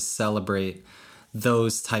is to celebrate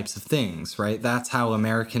those types of things, right? That's how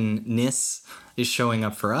Americanness is showing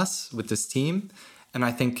up for us with this team. And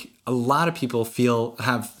I think a lot of people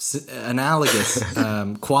have analogous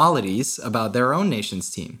qualities about their own nation's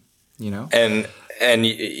team, you know? And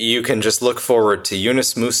you can just look forward to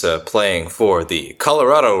Yunus Musa playing for the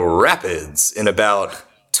Colorado Rapids in about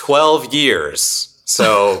 12 years.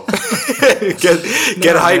 So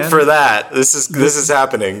get hyped for that. This is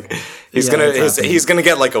happening. He's gonna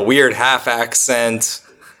get like a weird half accent.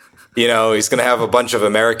 You know, he's gonna have a bunch of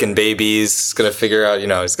American babies. He's gonna figure out. You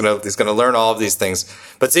know, he's gonna learn all of these things.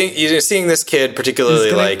 But seeing this kid,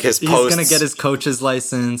 particularly his posts, he's gonna get his coach's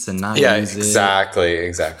license and not use it.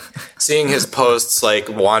 Exactly. Seeing his posts like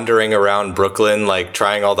wandering around Brooklyn, like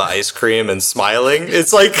trying all the ice cream and smiling,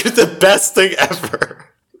 it's like the best thing ever.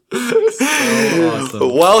 So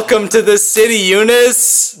awesome. Welcome to the city,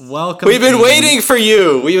 Yunus. Welcome. We've been waiting for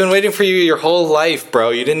you. We've been waiting for you your whole life,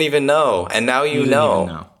 bro. You didn't even know, and now you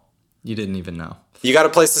know. You didn't even know. You got a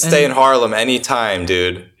place to stay in Harlem anytime,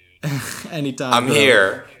 dude. Anytime. I'm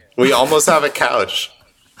here. We almost have a couch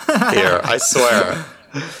here, I swear.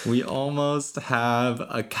 We almost have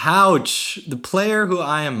a couch. The player who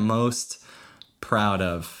I am most proud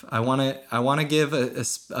of. I want to give a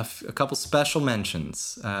couple special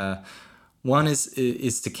mentions. One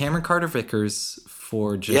is to Cameron Carter-Vickers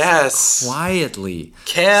for just quietly,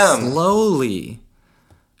 slowly,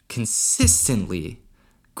 consistently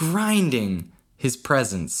grinding his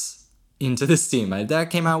presence into this team. That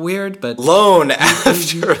came out weird, but loan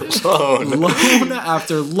after loan, loan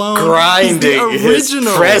after loan, grinding his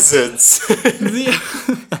presence.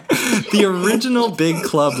 the original big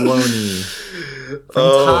club loanee.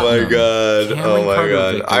 Oh my god!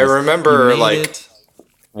 I remember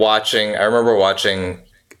watching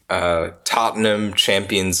Tottenham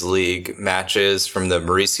Champions League matches from the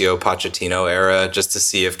Mauricio Pochettino era just to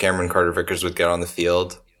see if Cameron Carter-Vickers would get on the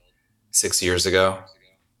field 6 years ago.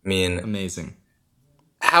 I mean, amazing.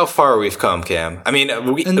 How far we've come, Cam. I mean,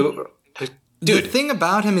 dude. The thing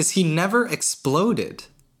about him is he never exploded,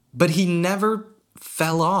 but he never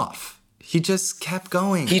fell off. He just kept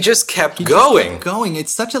going. He just kept going.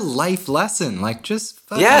 It's such a life lesson. Like, just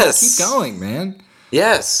keep going, man.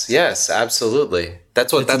 Yes, absolutely.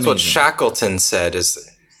 That's what Shackleton said is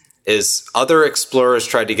other explorers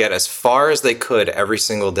tried to get as far as they could every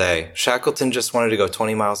single day. Shackleton just wanted to go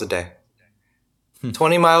 20 miles a day.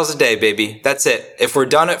 20 miles a day, baby. That's it. If we're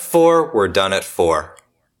done at 4, we're done at 4.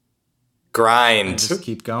 Grind. Just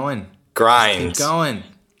keep going. Grind. Just keep going.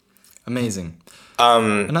 Amazing.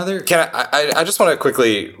 I just want to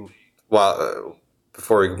quickly,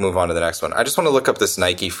 before we move on to the next one, I just want to look up this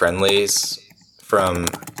Nike friendlies from,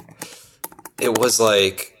 it was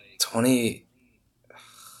like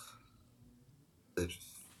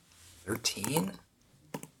 2013?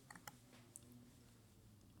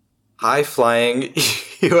 High flying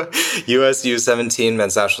US U17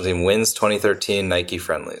 men's national team wins 2013 Nike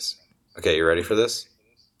friendlies. Okay, you ready for this?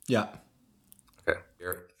 Yeah. Okay.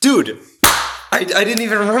 Dude, I didn't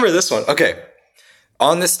even remember this one. Okay.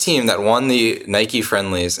 On this team that won the Nike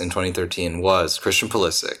friendlies in 2013 was Christian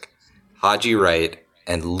Pulisic, Haji Wright,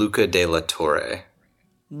 and Luca De La Torre.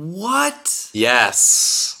 What?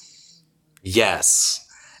 Yes.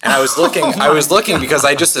 And I was looking because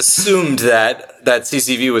I just assumed that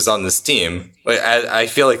CCV was on this team. I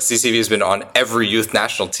feel like CCV has been on every youth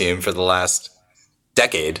national team for the last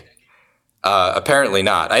decade. Apparently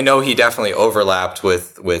not. I know he definitely overlapped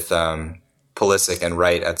with Pulisic and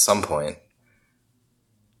Wright at some point.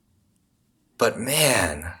 But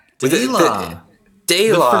man, De La.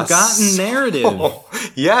 De La. The forgotten narrative. Oh,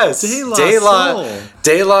 yes. De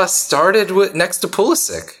La started next to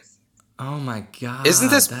Pulisic. Oh my god!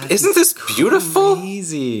 Isn't this beautiful?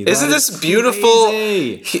 Crazy. Isn't this beautiful?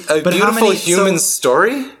 A beautiful human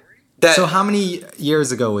story. So how many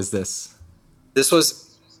years ago was this? This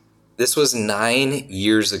was 9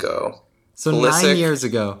 years ago. So Pulisic, 9 years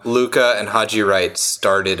ago, Luka and Haji Wright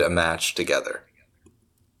started a match together.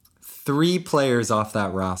 3 players off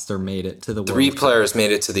that roster made it to the World 3 Cup. players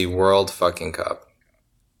made it to the World fucking Cup.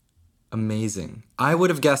 Amazing. I would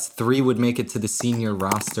have guessed 3 would make it to the senior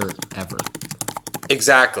roster ever.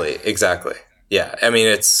 Exactly. Yeah, I mean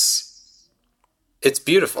it's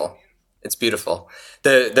beautiful. It's beautiful.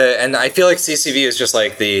 And I feel like CCV is just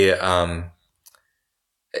like the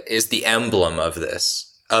emblem of this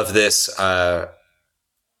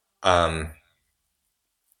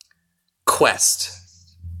quest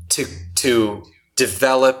to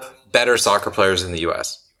develop better soccer players in the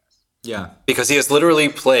US. Yeah. Because he has literally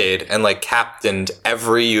played and like captained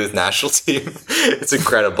every youth national team. It's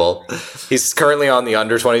incredible. He's currently on the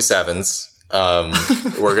under 27s.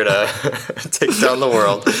 We're gonna take down the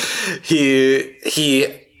world.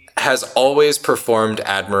 He has always performed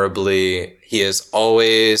admirably. He has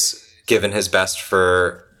always given his best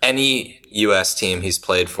for any US team he's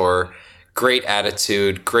played for. Great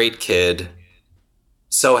attitude, great kid.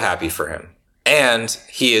 So happy for him. And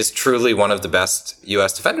he is truly one of the best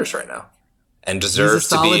US defenders right now. And deserves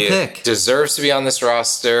to be on this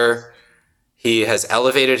roster. He has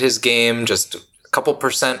elevated his game just a couple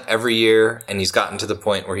percent every year, and he's gotten to the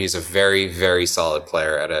point where he's a very, very solid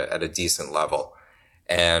player at a decent level.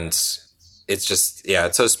 And it's just, yeah,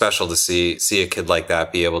 it's so special to see a kid like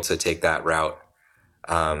that be able to take that route.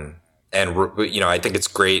 And I think it's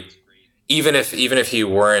great, even if he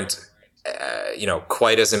weren't,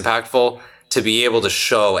 quite as impactful, to be able to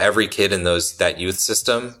show every kid in that youth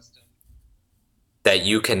system that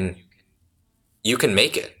you can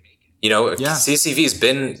make it. CCV's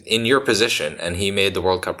been in your position and he made the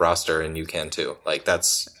World Cup roster, and you can too. Like,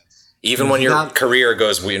 that's even when your career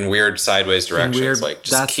goes in weird sideways directions,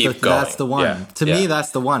 just keep going. That's the one. Yeah. To me, that's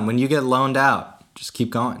the one. When you get loaned out, just keep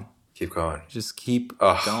going. Keep going. Just keep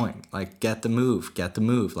going. Like, get the move.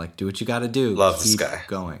 Like, do what you got to do. Love keep this guy.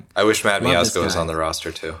 Going. I wish Matt Miazga was on the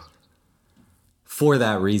roster too. For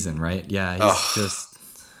that reason, right? Yeah, he's just,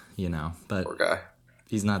 but poor guy.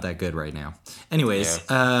 He's not that good right now. Anyways,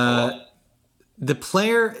 the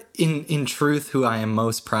player in truth who I am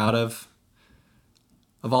most proud of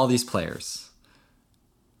all these players,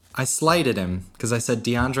 I slighted him because I said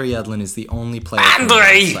DeAndre Yedlin is the only player from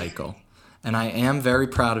the cycle. And I am very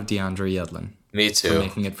proud of DeAndre Yedlin. Me too. For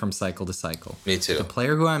making it from cycle to cycle. Me too. The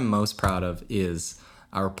player who I'm most proud of is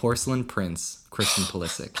our porcelain prince, Christian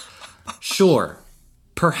Pulisic. Sure,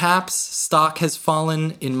 perhaps stock has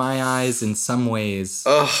fallen in my eyes in some ways.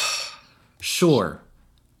 Sure,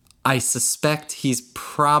 I suspect he's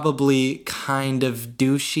probably kind of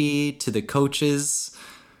douchey to the coaches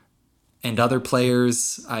and other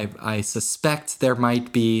players. I suspect there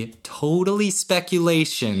might be totally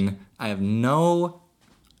speculation. I have no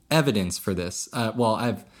evidence for this. I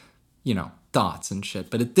have, thoughts and shit.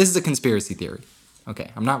 But this is a conspiracy theory. Okay,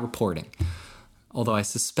 I'm not reporting. Although I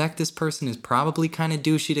suspect this person is probably kind of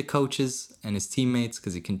douchey to coaches and his teammates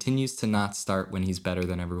because he continues to not start when he's better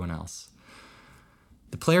than everyone else.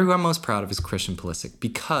 The player who I'm most proud of is Christian Pulisic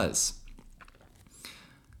because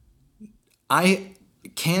I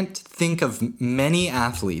can't think of many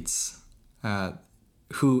athletes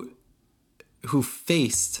who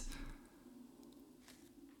faced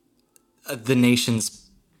the nation's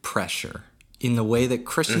pressure in the way that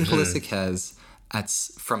Christian Pulisic has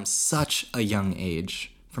from such a young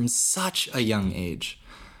age.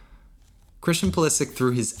 Christian Pulisic,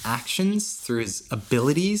 through his actions, through his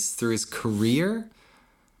abilities, through his career,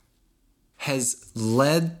 has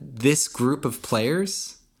led this group of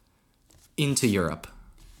players into Europe.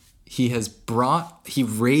 He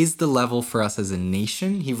raised the level for us as a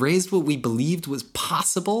nation. He raised what we believed was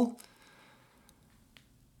possible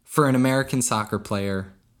for an American soccer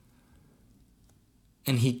player.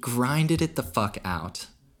 And he grinded it the fuck out.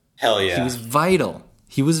 Hell yeah. He was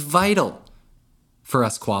vital. For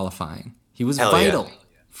us qualifying. He was vital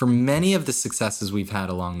for many of the successes we've had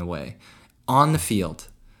along the way on the field.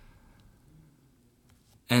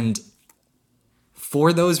 And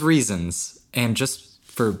for those reasons, and just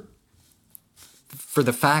for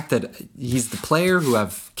the fact that he's the player who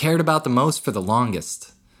I've cared about the most for the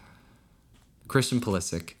longest, Christian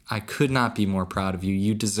Pulisic, I could not be more proud of you.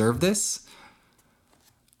 You deserve this.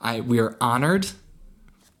 We are honored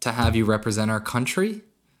to have you represent our country,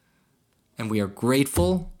 and we are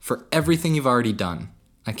grateful for everything you've already done.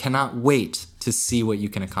 I cannot wait to see what you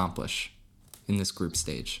can accomplish in this group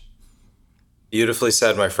stage. Beautifully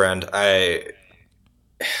said, my friend.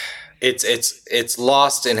 It's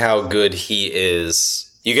lost in how good he is.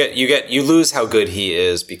 You lose how good he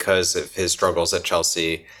is because of his struggles at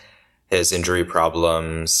Chelsea, his injury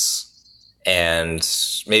problems, and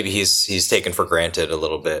maybe he's taken for granted a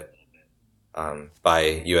little bit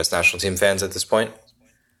by U.S. national team fans at this point.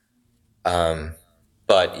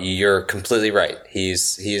 But you're completely right.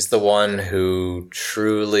 He's the one who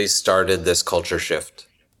truly started this culture shift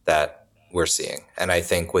that we're seeing. And I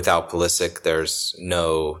think without Pulisic, there's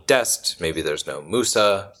no Dest. Maybe there's no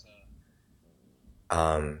Musa.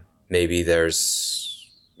 Maybe there's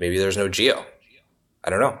no Gio. I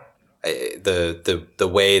don't know. The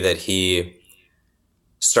way that he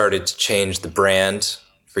started to change the brand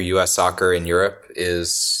for U.S. soccer in Europe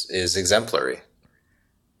is exemplary.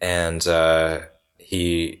 And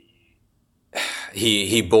he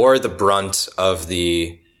bore the brunt of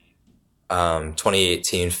the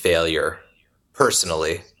 2018 failure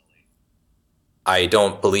personally. I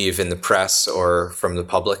don't believe in the press or from the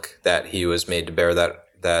public that he was made to bear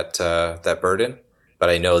that burden, but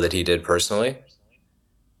I know that he did personally.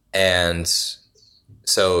 And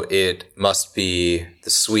so it must be the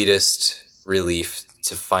sweetest relief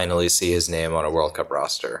to finally see his name on a World Cup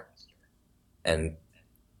roster and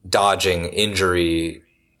dodging injury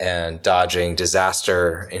and dodging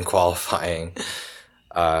disaster in qualifying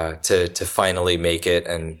to finally make it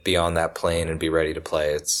and be on that plane and be ready to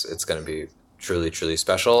play. It's going to be truly, truly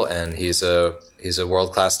special. And he's a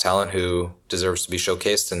world-class talent who deserves to be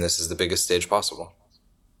showcased, and this is the biggest stage possible.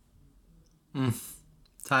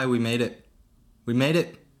 Ty, we made it. We made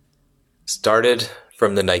it. Started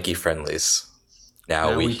from the Nike friendlies.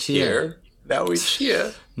 Now we cheer. Now we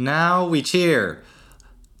cheer. Now we cheer.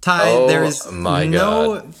 Ty, there's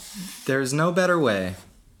no better way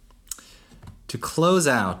to close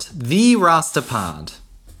out the Rastapod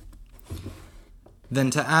than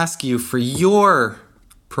to ask you for your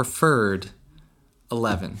preferred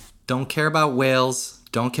 11. Don't care about Wales.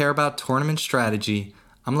 Don't care about tournament strategy.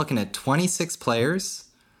 I'm looking at 26 players,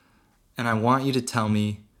 and I want you to tell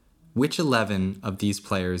me which 11 of these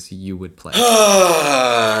players you would play.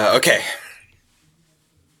 Okay.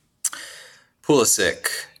 Pulisic,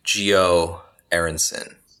 Gio,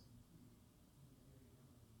 Aronson,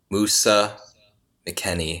 Musa,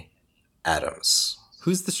 McKennie, Adams.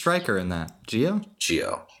 Who's the striker in that? Gio?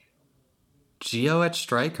 Gio. Gio at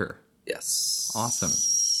striker. Yes. Awesome.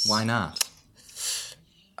 Why not?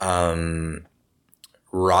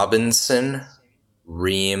 Robinson,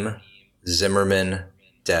 Ream, Zimmerman,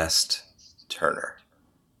 Dest, Turner.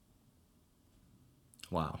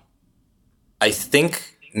 Wow. I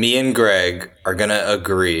think me and Greg are going to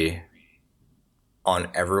agree on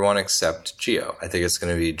everyone except Gio. I think it's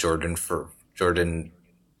going to be Jordan,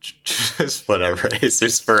 whatever,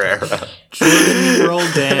 Jesus Ferreira.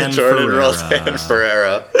 Jordan Roldan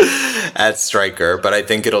Ferreira at striker. But I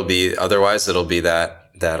think it'll be that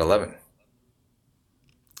 11.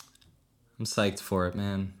 I'm psyched for it,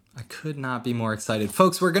 man. I could not be more excited.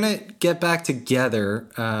 Folks, we're going to get back together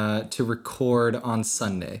to record on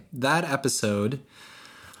Sunday. That episode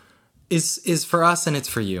is for us and it's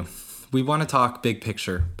for you. We want to talk big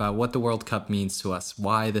picture about what the World Cup means to us,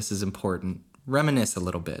 why this is important, reminisce a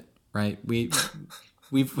little bit, right? We've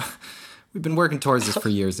been working towards this for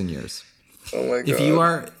years and years. Oh my God. If you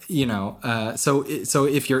are, so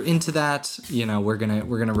if you're into that, we're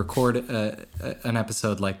gonna record an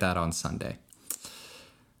episode like that on Sunday.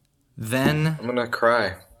 Then I'm gonna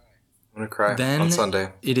cry. On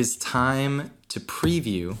Sunday. It is time to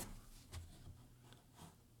preview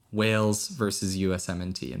Wales versus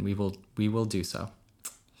USMNT, and we will do so.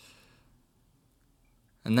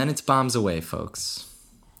 And then it's bombs away, folks.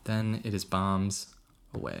 Then it is bombs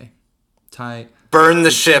away. Ty, burn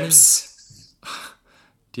the ships.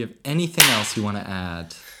 Do you have anything else you want to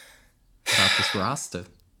add about this roster?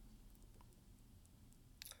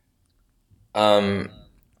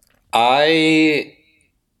 I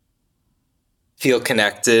feel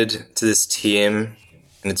connected to this team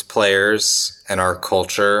and its players and our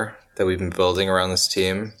culture that we've been building around this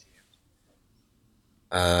team.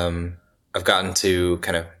 I've gotten to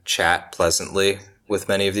kind of chat pleasantly with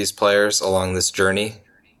many of these players along this journey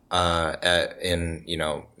in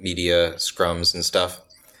media scrums and stuff.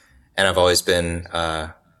 And I've always been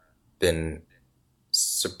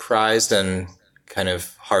surprised and kind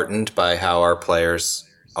of heartened by how our players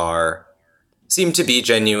seem to be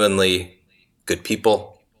genuinely good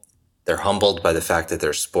people. They're humbled by the fact that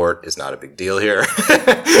their sport is not a big deal here.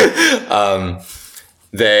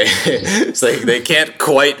 They can't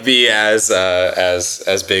quite be as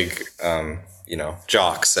big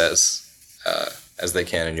jocks as they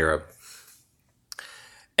can in Europe.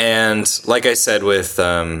 And like I said with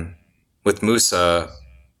Musa,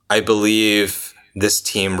 I believe this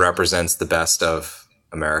team represents the best of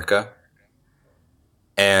America.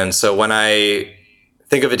 And so when I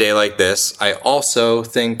think of a day like this, I also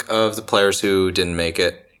think of the players who didn't make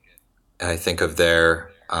it. I think of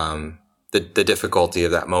their the difficulty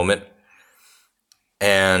of that moment,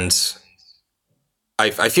 and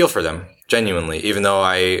I feel for them genuinely. Even though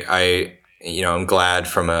I'm glad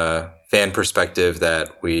from a fan perspective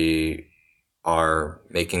that we are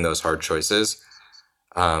making those hard choices.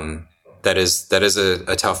 That is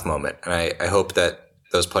a tough moment, and I hope that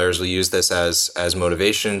those players will use this as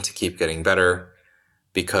motivation to keep getting better,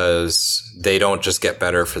 because they don't just get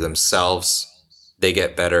better for themselves. They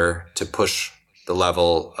get better to push the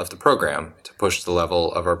level of the program, to push the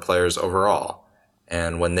level of our players overall.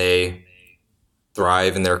 And when they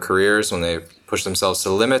thrive in their careers, when they push themselves to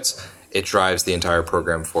the limits, it drives the entire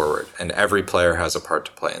program forward. And every player has a part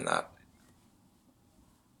to play in that.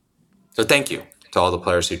 So thank you to all the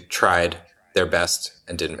players who tried their best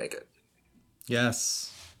and didn't make it.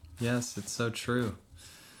 Yes, it's so true.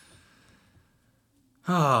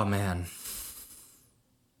 Oh, man.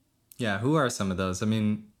 Yeah, who are some of those? I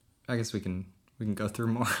mean, I guess we can go through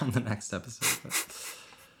more on the next episode.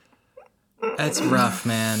 But it's rough,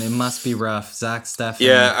 man. It must be rough. Zach Steffen.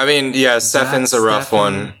 Yeah, I mean, yeah, Steffen's a rough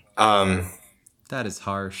one. That is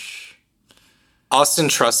harsh. Austin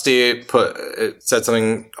Trusty said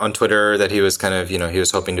something on Twitter that he was kind of, he was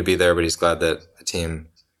hoping to be there, but he's glad that the team,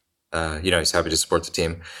 he's happy to support the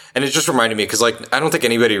team. And it just reminded me, because, I don't think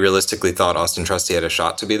anybody realistically thought Austin Trusty had a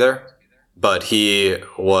shot to be there. But he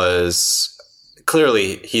was,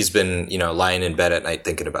 clearly, he's been, lying in bed at night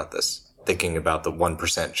thinking about this, thinking about the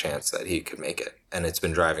 1% chance that he could make it. And it's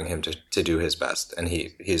been driving him to do his best. And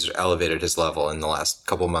he's elevated his level in the last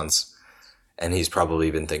couple months. And he's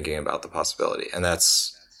probably been thinking about the possibility. And that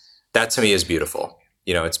to me is beautiful.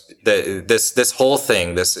 It's this whole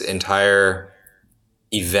thing, this entire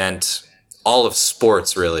event, all of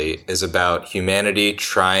sports really is about humanity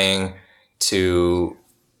trying to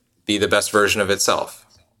be the best version of itself.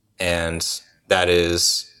 And that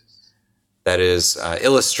is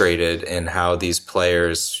illustrated in how these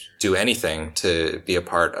players do anything to be a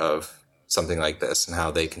part of something like this, and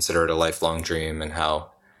how they consider it a lifelong dream, and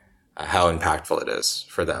how impactful it is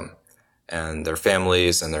for them and their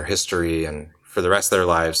families and their history. And for the rest of their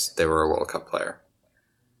lives, they were a World Cup player.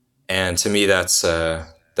 And to me, that's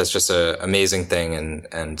just an amazing thing,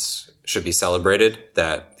 and should be celebrated,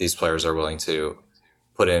 that these players are willing to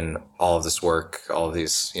put in all of this work, all of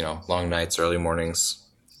these, long nights, early mornings,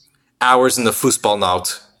 hours in the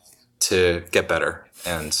Fußballnacht to get better.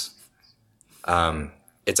 And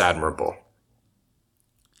it's admirable.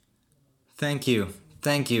 Thank you.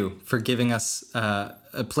 Thank you for giving us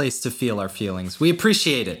a place to feel our feelings. We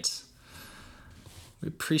appreciate it. We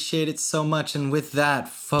appreciate it so much. And with that,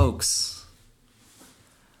 folks,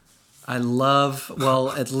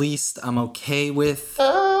 at least I'm okay with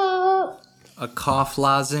a cough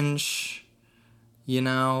lozenge, and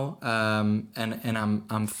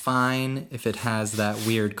I'm fine if it has that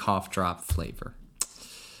weird cough drop flavor.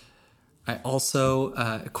 I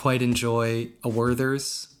also quite enjoy a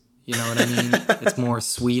Werther's. You know what I mean? It's more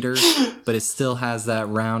sweeter, but it still has that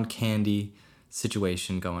round candy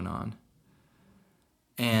situation going on.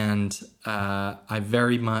 And I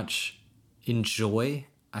very much enjoy,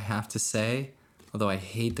 I have to say, although I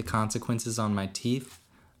hate the consequences on my teeth,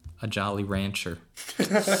 a Jolly Rancher.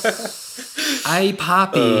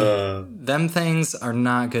 Poppy, them things are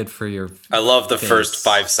not good for your I love the face. first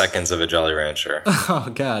 5 seconds of a Jolly Rancher.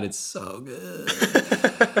 Oh, God, it's so good.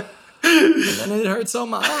 And then it hurts so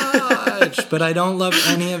much. But I don't love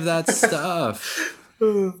any of that stuff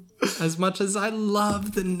as much as I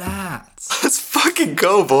love the gnats. Let's fucking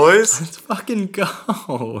go, boys. Let's fucking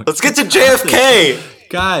go. Let's get to JFK.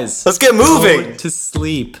 Guys. Let's get moving. Go to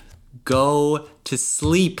sleep. Go to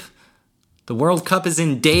sleep. The World Cup is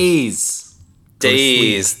in days.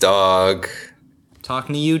 Days, dog.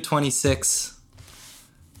 Talking to you, 26.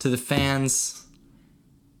 To the fans,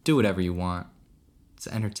 do whatever you want. It's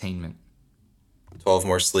entertainment. 12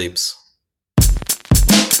 more sleeps.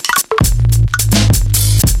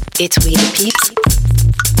 It's We the Peeps.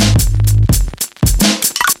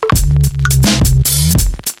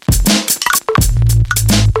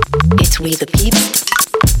 It's We the Peeps.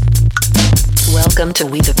 Welcome to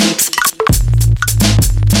We the Peeps.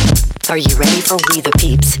 Are you ready for We the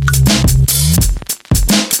Peeps?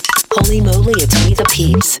 Holy moly, it's We the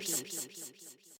Peeps.